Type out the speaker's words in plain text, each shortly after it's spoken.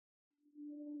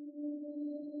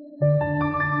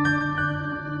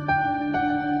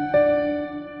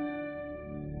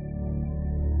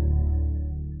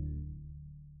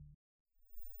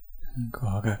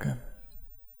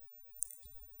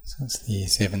It's the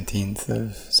 17th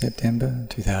of September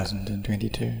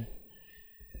 2022.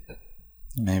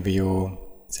 Maybe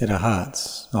you'll set our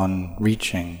hearts on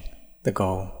reaching the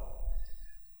goal,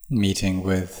 meeting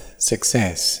with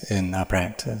success in our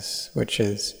practice, which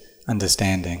is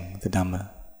understanding the Dhamma.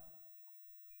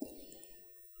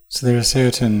 So there are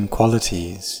certain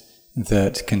qualities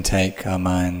that can take our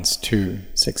minds to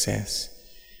success.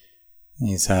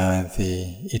 These are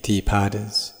the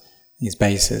Itthipadas, these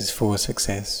bases for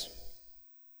success.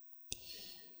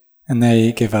 And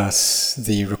they give us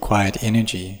the required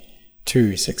energy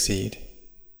to succeed.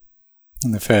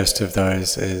 And the first of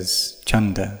those is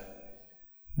chanda.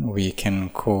 We can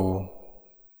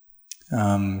call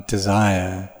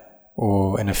desire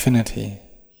or an affinity.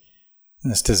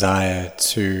 This desire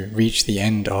to reach the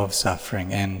end of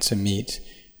suffering and to meet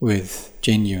with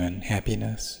genuine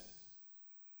happiness.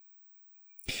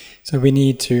 So we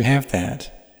need to have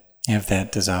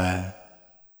that desire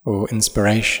or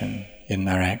inspiration in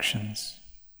our actions.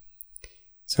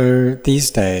 So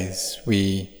these days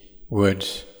we would,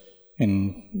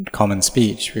 in common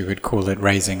speech, we would call it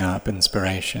raising up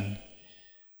inspiration.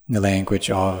 In the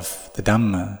language of the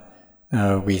Dhamma,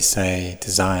 we say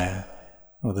desire,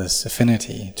 or this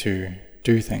affinity to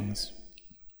do things.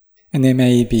 And there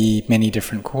may be many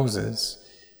different causes,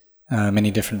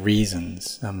 many different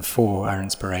reasons for our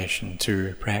inspiration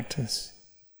to practice.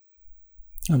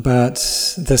 But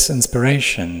this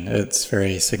inspiration, it's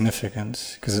very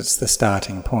significant because it's the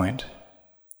starting point.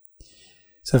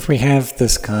 So if we have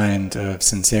this kind of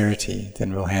sincerity,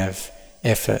 then we'll have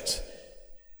effort,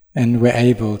 and we're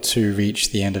able to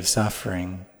reach the end of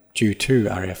suffering due to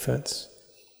our efforts.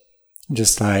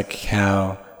 Just like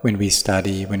how when we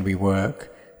study, when we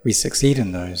work, we succeed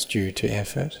in those due to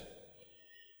effort.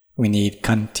 We need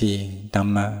khanti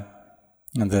Dhamma,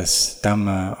 and this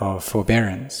Dhamma of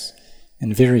forbearance,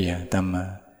 and virya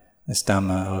Dhamma, this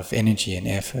Dhamma of energy and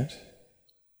effort.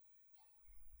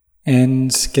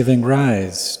 And giving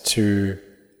rise to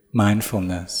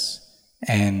mindfulness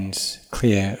and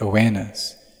clear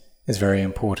awareness is very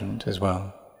important as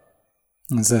well.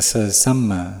 As this is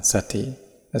samma sati,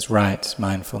 as right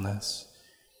mindfulness.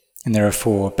 And there are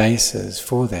 4 bases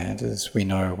for that, as we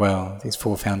know well, these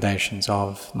 4 foundations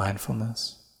of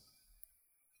mindfulness.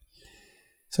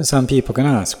 So some people can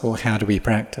ask, well, how do we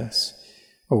practice?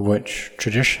 Or which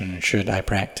tradition should I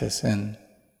practice in?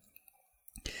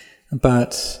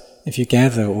 But if you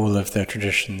gather all of the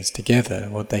traditions together,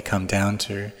 what they come down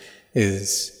to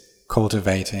is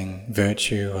cultivating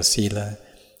virtue or sila,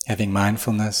 having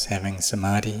mindfulness, having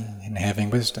samadhi, and having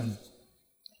wisdom.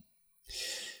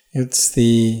 It's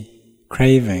the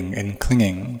craving and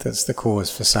clinging that's the cause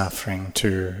for suffering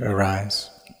to arise.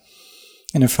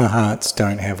 And if our hearts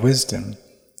don't have wisdom,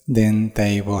 then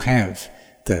they will have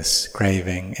this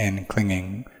craving and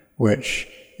clinging which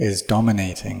is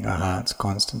dominating our hearts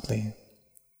constantly.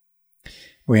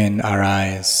 When our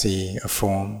eyes see a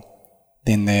form,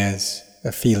 then there's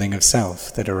a feeling of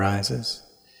self that arises.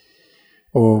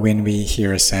 Or when we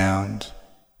hear a sound,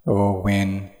 or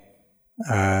when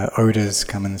odours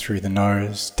come in through the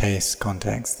nose, taste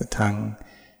contacts the tongue,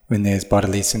 when there's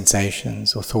bodily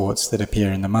sensations or thoughts that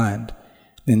appear in the mind,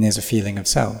 then there's a feeling of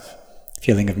self.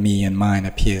 Feeling of me and mine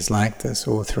appears like this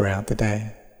all throughout the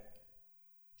day.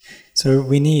 So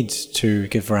we need to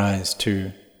give rise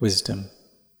to wisdom.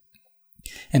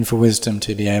 And for wisdom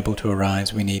to be able to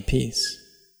arise, we need peace.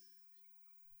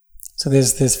 So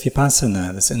there's this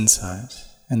vipassana, this insight,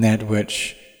 and that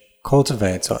which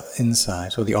cultivates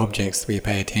insight, or the objects that we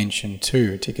pay attention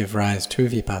to give rise to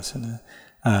vipassana,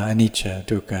 anicca,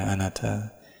 dukkha,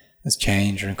 anatta, this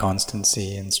change or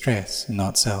inconstancy and stress, and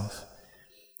not self.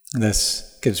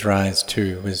 This gives rise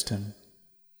to wisdom.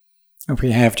 If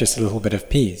we have just a little bit of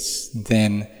peace,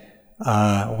 then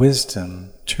our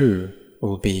wisdom too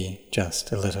will be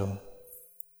just a little.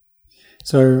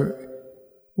 So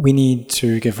we need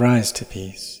to give rise to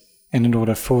peace, and in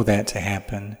order for that to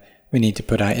happen, we need to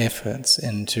put our efforts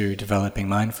into developing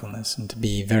mindfulness and to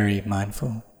be very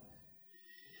mindful.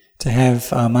 To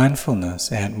have our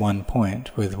mindfulness at one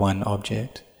point with one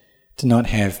object, to not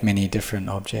have many different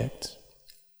objects.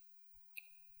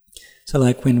 So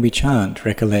like when we chant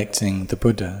recollecting the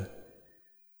Buddha,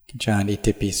 chant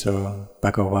Itipiso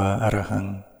Bhagava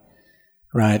Arahang,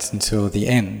 right until the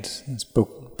end, it's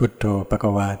Buddho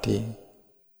Bhagavati.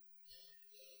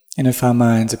 And if our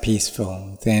minds are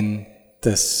peaceful, then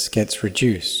this gets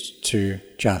reduced to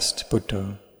just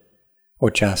Buddho,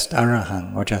 or just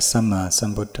Arahang, or just Samma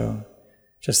Sambuddho,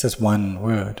 just this one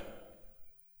word.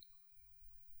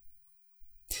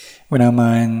 When our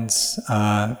minds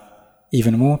are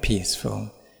even more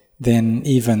peaceful, then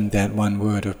even that one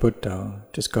word of Buddha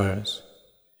just goes.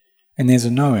 And there's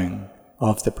a knowing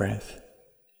of the breath.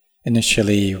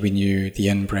 Initially we knew the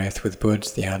in-breath with Bud,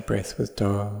 the out-breath with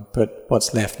Do, but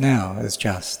what's left now is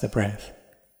just the breath.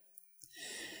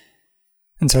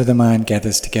 And so the mind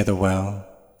gathers together well.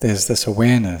 There's this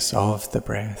awareness of the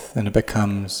breath, and it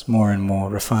becomes more and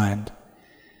more refined,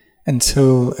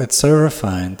 until it's so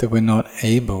refined that we're not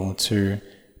able to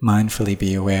mindfully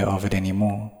be aware of it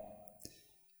anymore.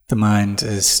 The mind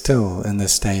is still in the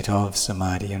state of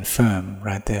samadhi and firm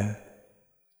right there.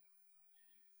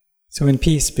 So when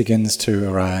peace begins to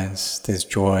arise, there's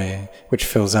joy which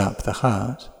fills up the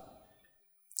heart.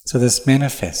 So this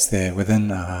manifests there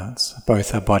within our hearts.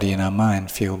 Both our body and our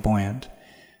mind feel buoyant,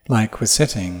 like we're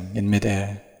sitting in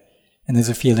mid-air, and there's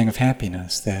a feeling of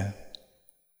happiness there.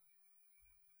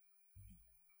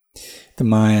 The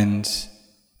mind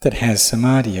that has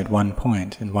samadhi at one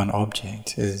point in one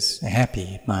object is a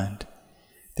happy mind.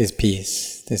 There's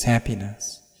peace, there's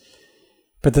happiness.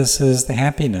 But this is the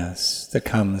happiness that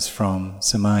comes from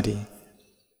samadhi.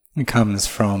 It comes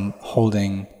from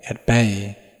holding at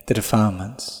bay the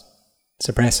defilements,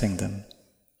 suppressing them,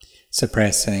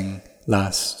 suppressing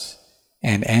lust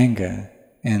and anger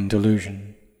and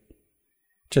delusion.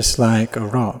 Just like a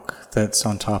rock that's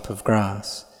on top of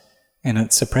grass, and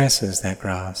it suppresses that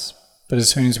grass, but as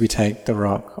soon as we take the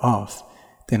rock off,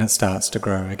 then it starts to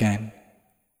grow again.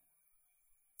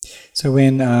 So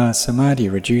when our samadhi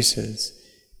reduces,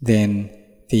 then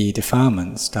the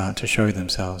defilements start to show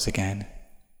themselves again.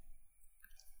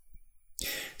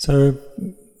 So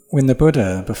when the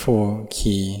Buddha, before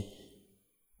he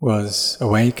was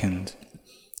awakened,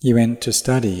 he went to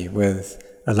study with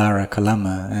Alara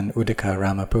Kalama and Uddaka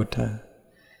Ramaputta,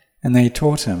 and they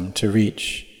taught him to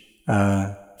reach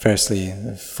firstly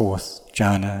the 4th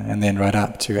jhana and then right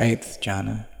up to 8th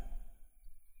jhana.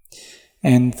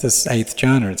 And this 8th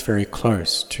jhana, it's very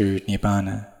close to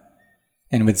Nibbana.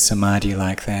 And with samadhi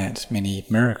like that, many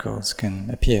miracles can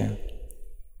appear.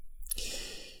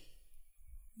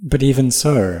 But even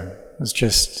so, it's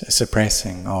just a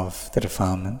suppressing of the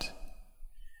defilement.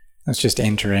 It's just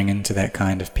entering into that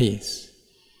kind of peace.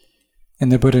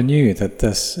 And the Buddha knew that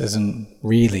this isn't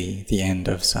really the end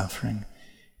of suffering,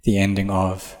 the ending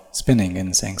of spinning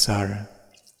in samsara.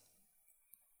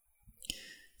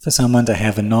 For someone to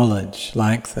have a knowledge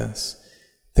like this,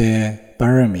 their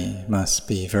barami must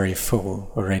be very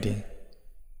full already.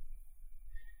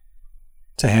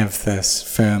 To have this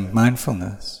firm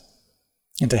mindfulness,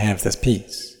 and to have this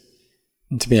peace,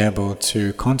 and to be able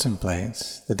to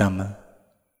contemplate the Dhamma.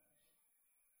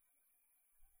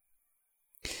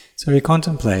 So he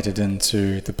contemplated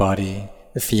into the body,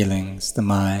 the feelings, the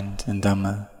mind, and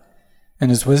Dhamma,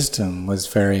 and his wisdom was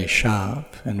very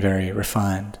sharp and very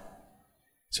refined.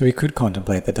 So he could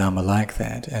contemplate the Dhamma like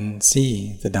that and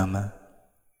see the Dhamma.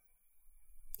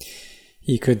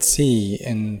 He could see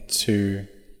into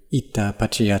ita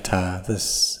paccayata,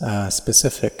 this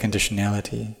specific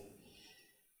conditionality,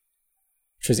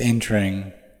 which was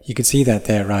entering. He could see that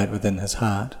there right within his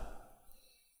heart,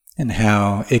 and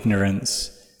how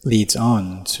ignorance leads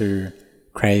on to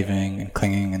craving and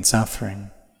clinging and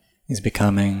suffering, is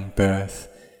becoming, birth,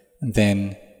 and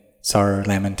then sorrow,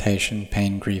 lamentation,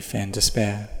 pain, grief, and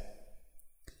despair.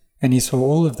 And he saw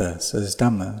all of this as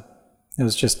Dhamma. It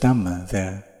was just Dhamma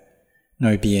there.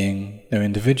 No being, no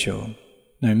individual,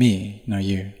 no me, no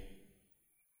you.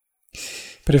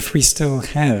 But if we still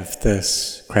have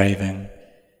this craving,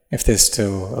 if there's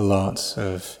still a lot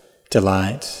of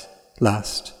delight,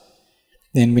 lust,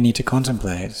 then we need to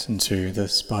contemplate into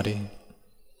this body.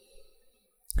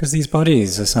 Because these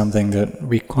bodies are something that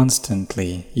we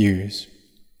constantly use.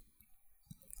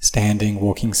 Standing,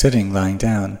 walking, sitting, lying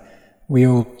down, we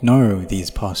all know these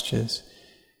postures,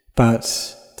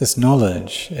 but this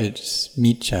knowledge, it's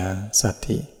miccha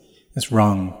sati, this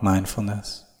wrong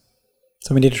mindfulness.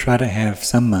 So we need to try to have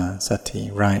samma sati,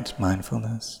 right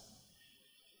mindfulness,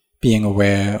 being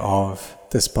aware of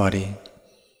this body,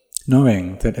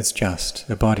 knowing that it's just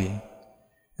a body,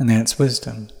 and that's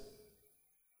wisdom.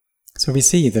 So we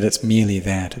see that it's merely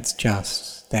that, it's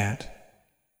just that.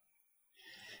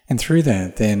 And through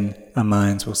that, then, our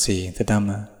minds will see the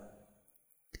Dhamma.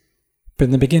 But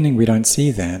in the beginning we don't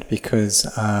see that because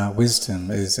our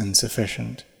wisdom is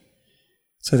insufficient.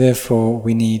 So therefore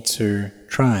we need to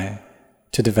try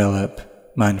to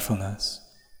develop mindfulness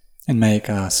and make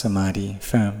our samadhi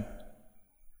firm.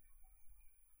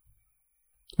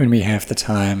 When we have the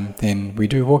time, then we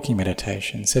do walking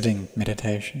meditation, sitting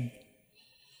meditation.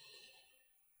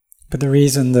 But the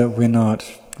reason that we're not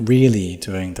really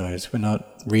doing those, we're not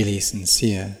really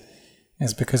sincere,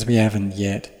 is because we haven't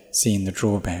yet seen the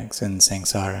drawbacks in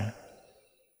samsara.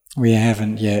 We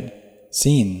haven't yet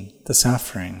seen the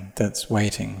suffering that's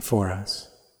waiting for us.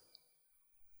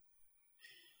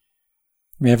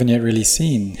 We haven't yet really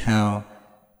seen how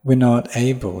we're not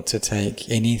able to take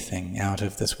anything out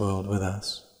of this world with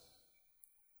us.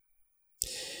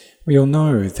 We all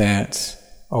know that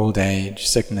old age,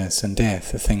 sickness and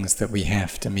death are things that we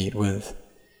have to meet with,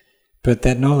 but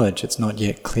that knowledge, it's not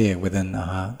yet clear within our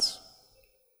hearts.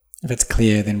 If it's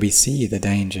clear, then we see the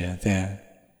danger there.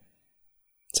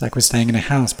 It's like we're staying in a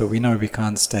house, but we know we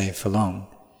can't stay for long.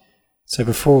 So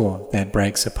before that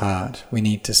breaks apart, we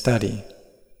need to study.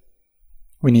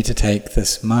 We need to take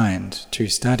this mind to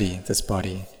study this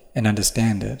body and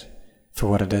understand it for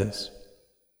what it is,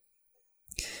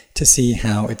 to see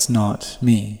how it's not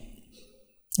me.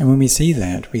 And when we see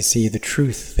that, we see the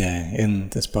truth there in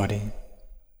this body.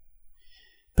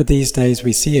 But these days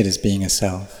we see it as being a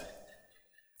self,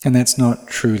 and that's not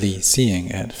truly seeing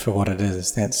it for what it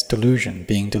is. That's delusion,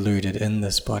 being deluded in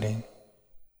this body.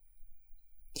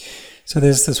 So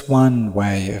there's this one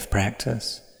way of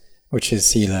practice, which is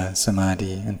sila,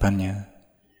 samadhi and panya.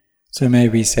 So may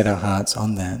we set our hearts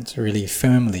on that to really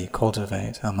firmly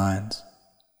cultivate our minds.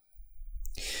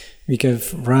 We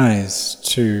give rise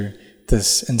to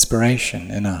this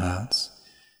inspiration in our hearts,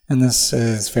 and this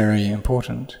is very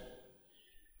important.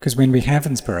 Because when we have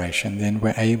inspiration, then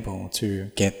we're able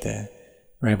to get there.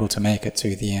 We're able to make it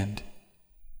to the end.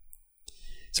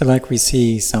 So like we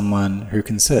see someone who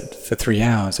can sit for 3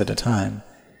 hours at a time,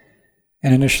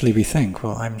 and initially we think,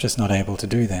 well, I'm just not able to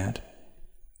do that.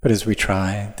 But as we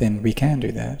try, then we can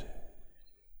do that.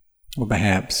 Or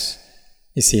perhaps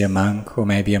you see a monk, or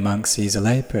maybe a monk sees a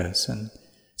layperson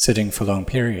sitting for long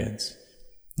periods,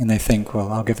 and they think,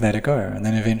 well, I'll give that a go, and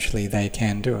then eventually they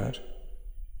can do it.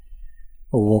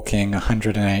 Or walking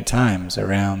 108 times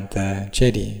around the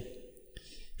Jedi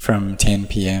from 10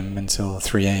 p.m. until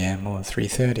 3 a.m. or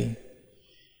 3:30.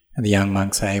 And the young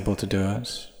monks are able to do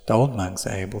it, the old monks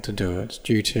are able to do it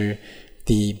due to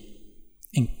the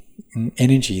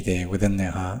energy there within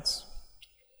their hearts.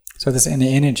 So this inner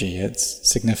energy, it's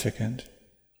significant.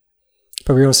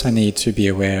 But we also need to be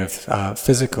aware of our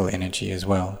physical energy as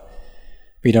well.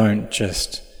 We don't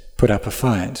just put up a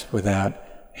fight without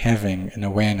having an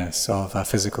awareness of our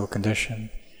physical condition.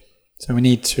 So we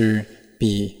need to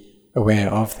be aware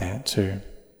of that too.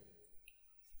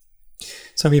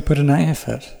 So we put in our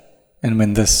effort, and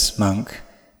when this monk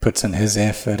puts in his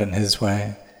effort in his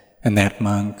way, and that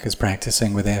monk is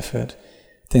practicing with effort,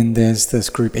 then there's this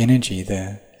group energy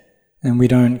there, and we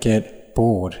don't get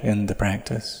bored in the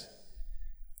practice.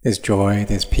 There's joy,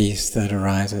 there's peace that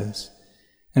arises,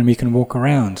 and we can walk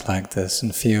around like this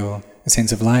and feel a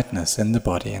sense of lightness in the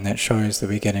body, and that shows that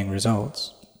we're getting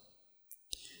results.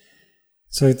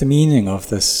 So the meaning of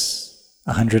this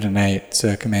 108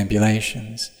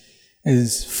 circumambulations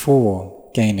is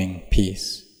for gaining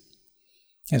peace.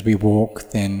 As we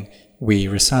walk, then we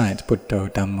recite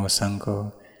Buddho, Dhammo,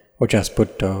 Sangho, or just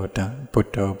Buddho,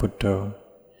 Buddho, Buddho,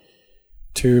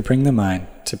 to bring the mind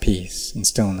to peace and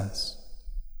stillness.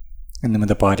 And then when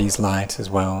the body's light as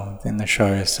well, then the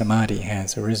show samadhi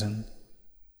has arisen.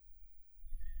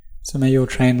 So may you all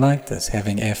train like this,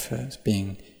 having effort,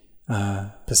 being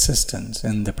persistent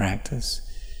in the practice,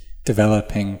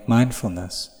 developing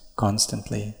mindfulness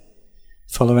constantly,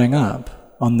 following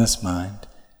up on this mind,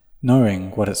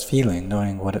 knowing what it's feeling,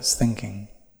 knowing what it's thinking,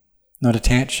 not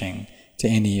attaching to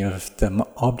any of the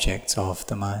objects of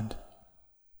the mind.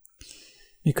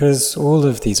 Because all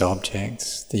of these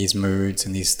objects, these moods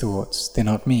and these thoughts, they're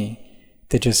not me,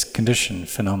 they're just conditioned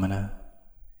phenomena.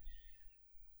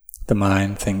 The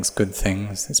mind thinks good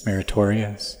things, that's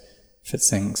meritorious. If it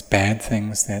thinks bad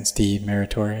things, that's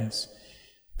demeritorious.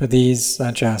 But these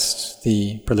are just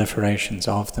the proliferations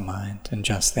of the mind, and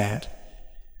just that.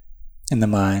 In the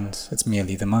mind, it's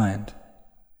merely the mind.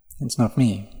 It's not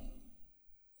me.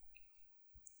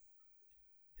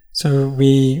 So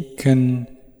we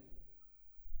can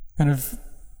kind of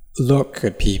look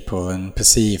at people and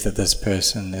perceive that this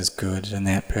person is good and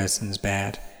that person's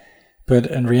bad. But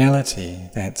in reality,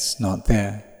 that's not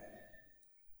there.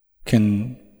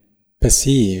 Can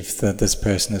perceive that this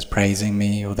person is praising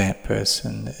me or that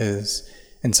person is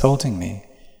insulting me,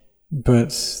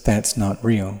 but that's not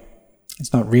real.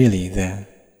 It's not really there.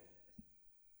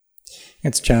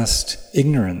 It's just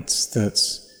ignorance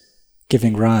that's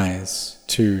giving rise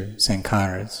to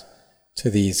sankharas, to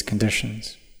these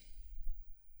conditions,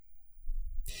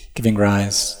 giving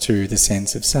rise to the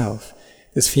sense of self,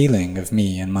 this feeling of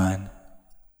me and mine.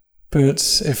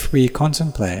 But if we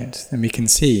contemplate, then we can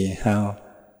see how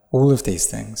all of these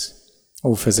things,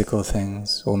 all physical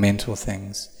things, all mental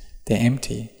things, they're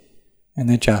empty. And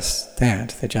they're just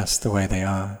that, they're just the way they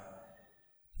are.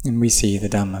 And we see the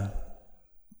Dhamma.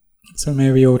 So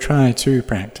may we all try to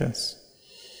practice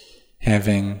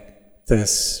having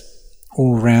this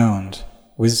all-round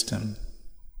wisdom,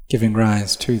 giving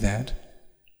rise to that.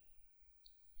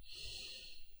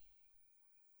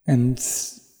 And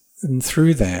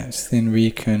through that, then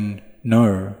we can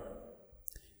know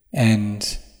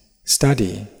and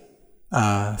study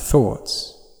our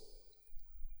thoughts.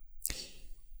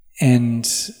 And,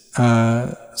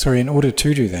 in order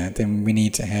to do that, then we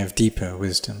need to have deeper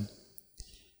wisdom.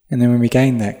 And then when we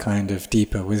gain that kind of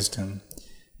deeper wisdom,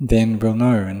 then we'll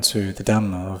know into the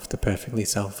Dhamma of the perfectly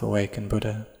self-awakened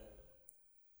Buddha.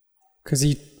 Because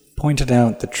he pointed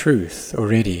out the truth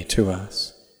already to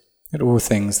us, that all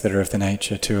things that are of the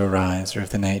nature to arise are of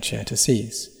the nature to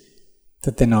cease,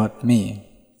 that they're not me.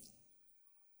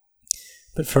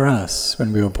 But for us,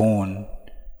 when we were born,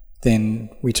 then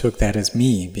we took that as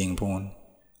me being born.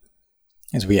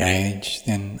 As we age,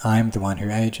 then I'm the one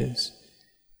who ages.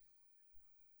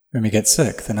 When we get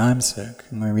sick, then I'm sick,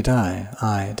 and when we die,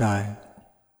 I die.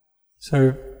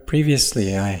 So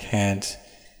previously I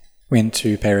went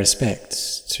to pay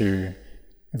respects to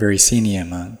a very senior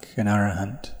monk, an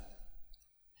arahant,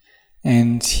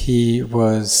 and he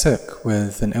was sick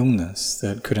with an illness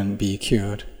that couldn't be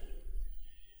cured.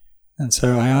 And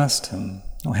so I asked him,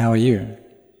 "Well, how are you?"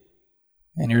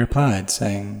 And he replied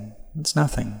saying, "It's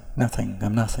nothing,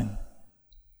 I'm nothing."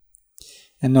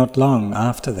 And not long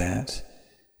after that,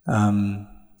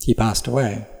 he passed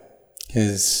away.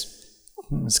 His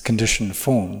conditioned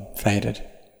form faded.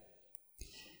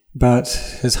 But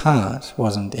his heart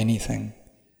wasn't anything.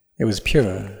 It was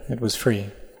pure, it was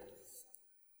free.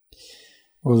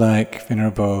 Or like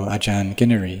Venerable Ajahn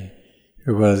Ginari,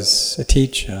 who was a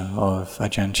teacher of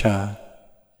Ajahn Chah.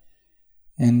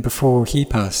 And before he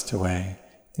passed away,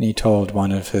 then he told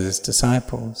one of his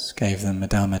disciples, gave them a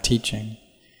Dharma teaching,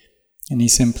 and he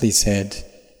simply said,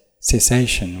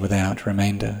 "Cessation without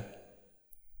remainder."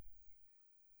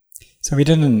 So he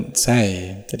didn't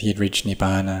say that he had reached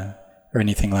Nibbana or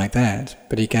anything like that,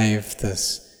 but he gave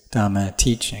this Dharma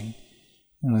teaching.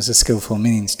 It was a skillful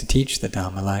means to teach the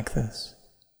Dharma like this.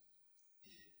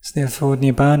 So therefore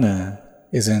Nibbana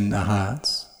is in our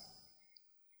hearts.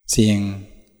 Seeing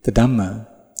the Dhamma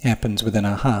happens within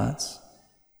our hearts.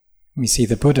 We see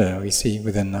the Buddha, we see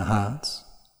within our hearts.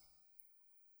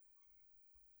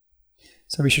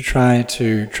 So we should try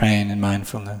to train in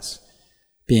mindfulness,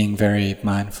 being very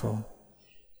mindful.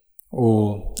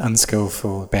 All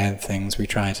unskillful, bad things, we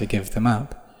try to give them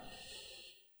up.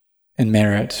 In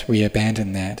merit, we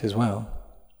abandon that as well.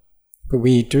 But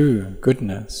we do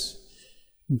goodness,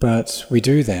 but we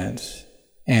do that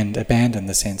and abandon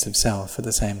the sense of self at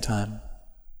the same time.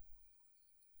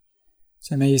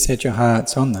 So may you set your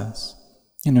hearts on this,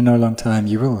 and in no long time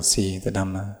you will see the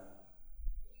Dhamma.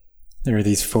 There are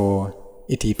these 4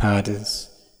 Itipadas,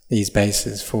 these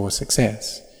bases for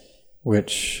success,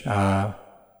 which are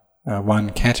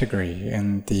one category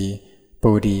in the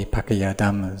Bodhipakkhaya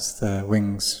Dhammas, the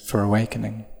wings for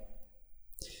awakening.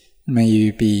 May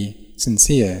you be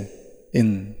sincere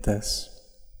in this.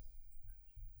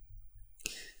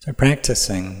 So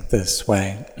practicing this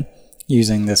way,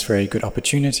 using this very good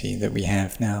opportunity that we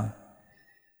have now,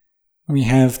 we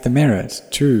have the merit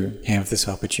to have this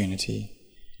opportunity,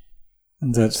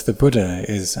 and that the Buddha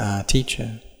is our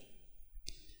teacher.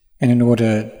 And in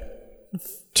order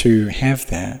to have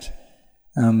that,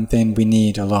 then we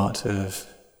need a lot of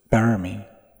barami.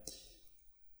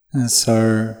 And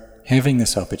so having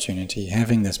this opportunity,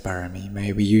 having this barami,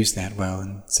 may we use that well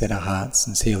and set our hearts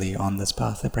sincerely on this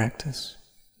path of practice.